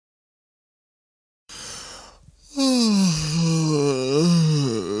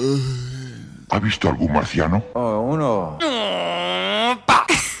¿Ha visto algún marciano? Oh, uno.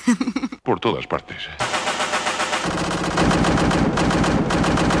 Por todas partes.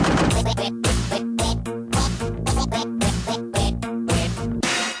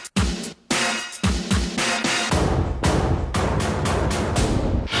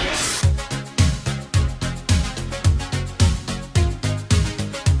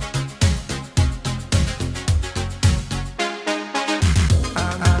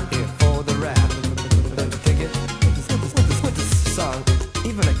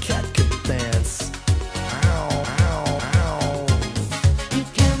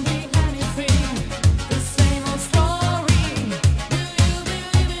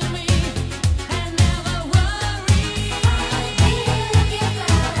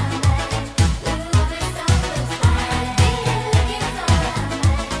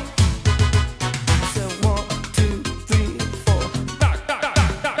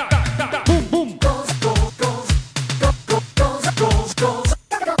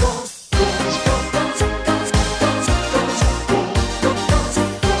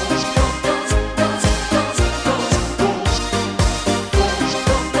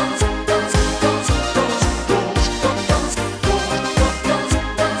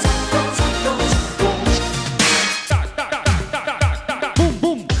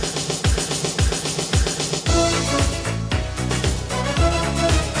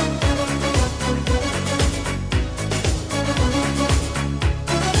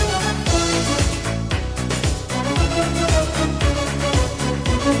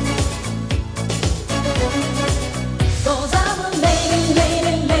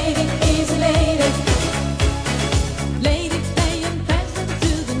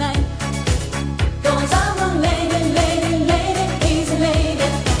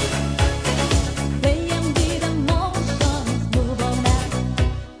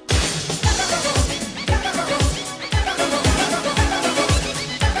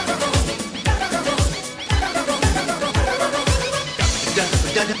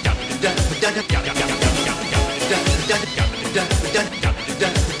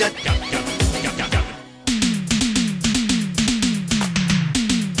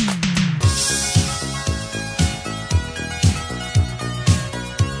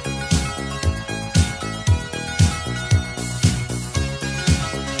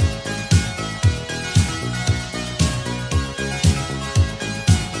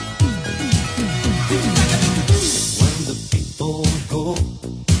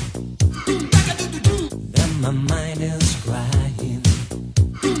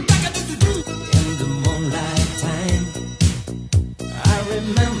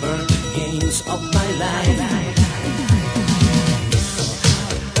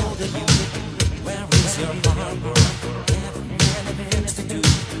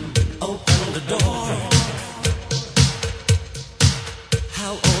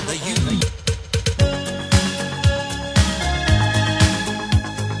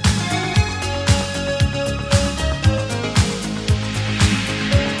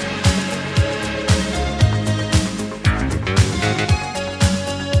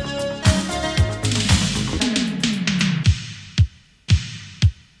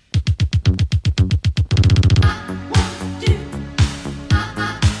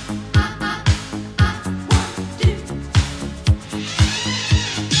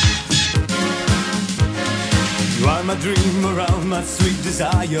 Dream around my sweet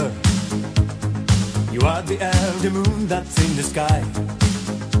desire. You are the air, the moon that's in the sky.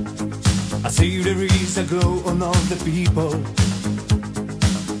 I see there is a glow on all the people.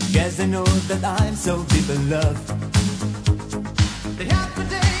 Guess they know that I'm so deep in love. The happy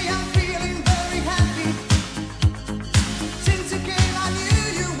day, I'm feeling very happy. Since you came, I knew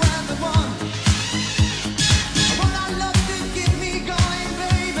you were the one. What I love to keep me going,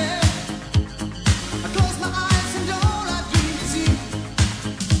 baby. I close my eyes.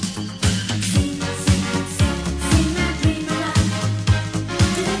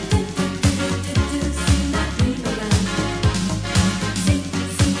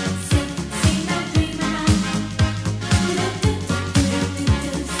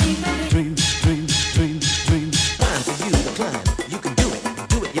 See my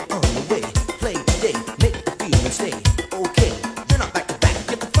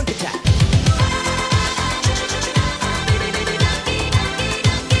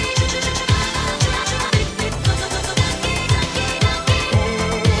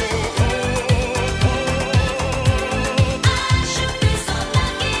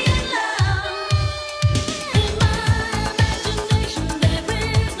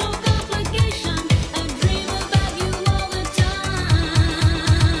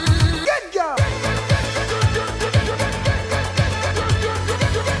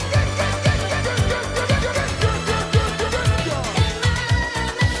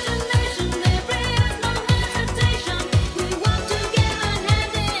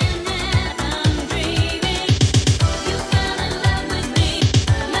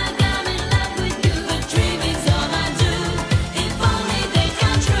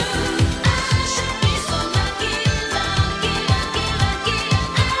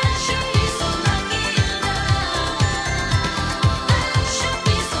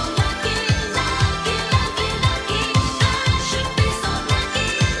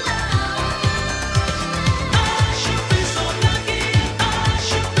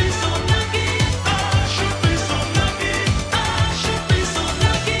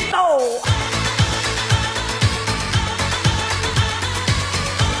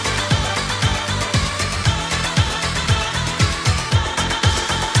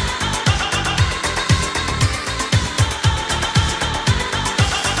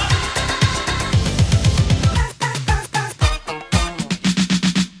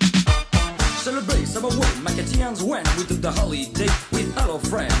days of a week, Macatians went. We took the holiday with our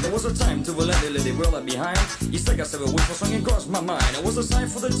friend. There was a time to let the world behind. It's like I said, we for something crossed my mind. It was a sign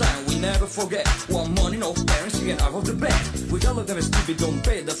for the time we never forget. One morning, no parents to get out of the bed. We all of them stupid, don't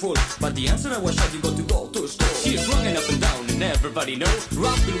pay the full. But the answer I was shot, you got to go to school. She's running up and down, and everybody know.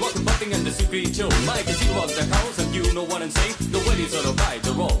 Rockin', rockin', bumping, and the secret show. Mike and she was the house, and you know what I'm saying. The wedding's all right,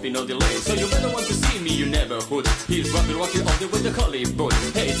 the rope, no delay. So you better want to see me, you never would. He's rockin', rockin' all the way to Hollywood.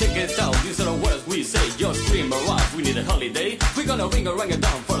 Hey, check it out, these are the words we say. Just scream around, we need a holiday. We're gonna ring a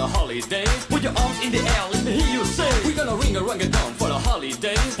down for a holiday. Put your arms in the air, let me hear you say. We're gonna ring a down for a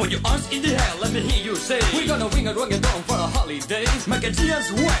holiday. Put your arms in the air, let me hear you say. We're gonna ring a down for a holiday.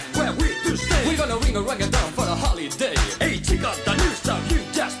 Macatians went where we to stay. We're gonna ring a down for a holiday. Hey, check out the new stuff you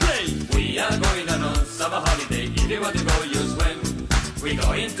just played. We are going on summer holiday. If you want to go, you swim. We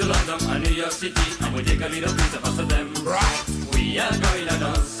go into London and New York City, and we take a little piece of us of them. Right. We are going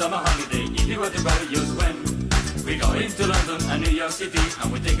on summer holiday. If you want to go, you swim. We go into London and New York City,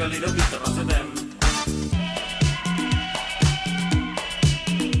 and we take a little piece of us of them.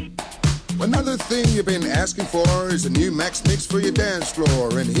 Another thing you've been asking for is a new Max Mix for your dance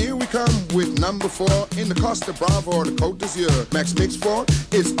floor. And here we come with number 4 in the Costa Brava or the Côte d'Azur. Max Mix 4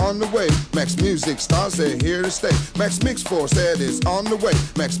 is on the way. Max Music stars, they're here to stay. Max Mix 4 said it's on the way.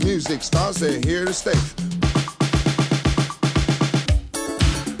 Max Music stars, they're here to stay.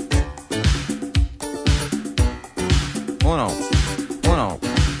 Uno,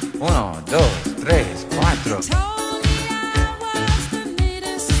 dos, tres, cuatro.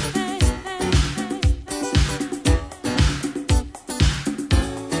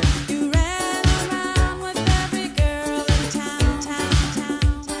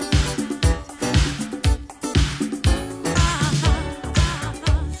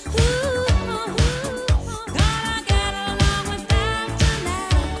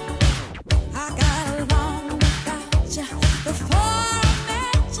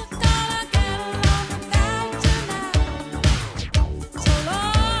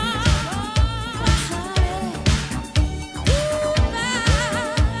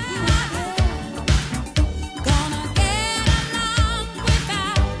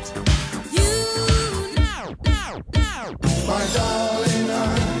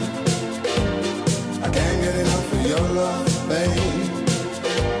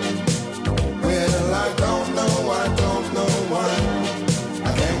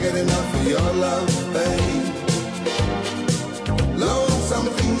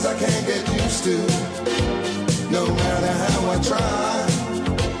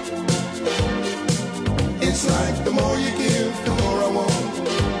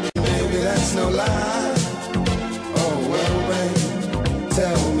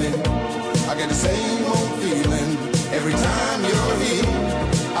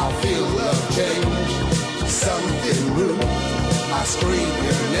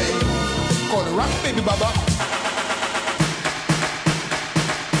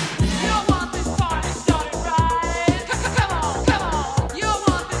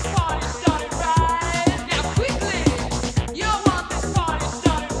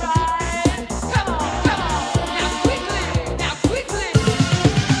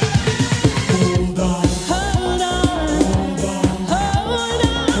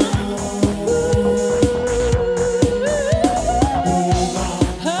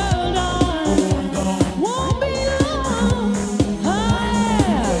 Whoa!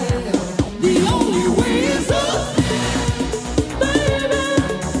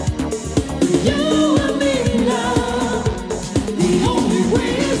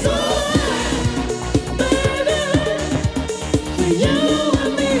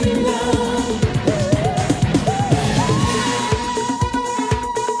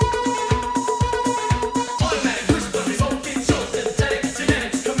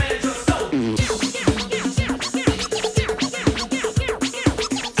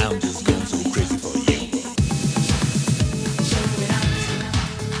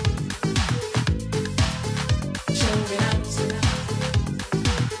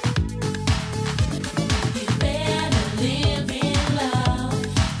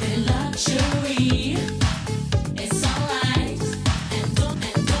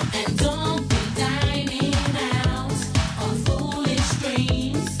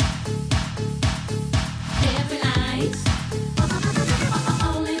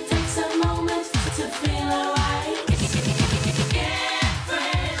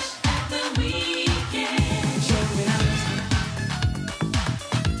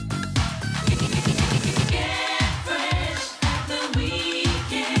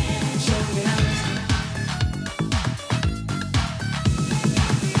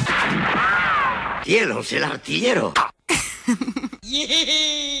 cielos, el artillero.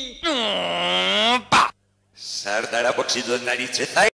 Sardara boxido naritzeza.